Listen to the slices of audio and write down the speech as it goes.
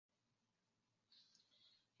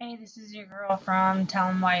Hey, this is your girl from Tell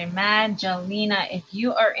 'em Why You're Mad, Jolena. If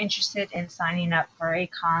you are interested in signing up for a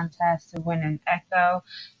contest to win an Echo,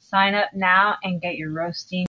 sign up now and get your roasting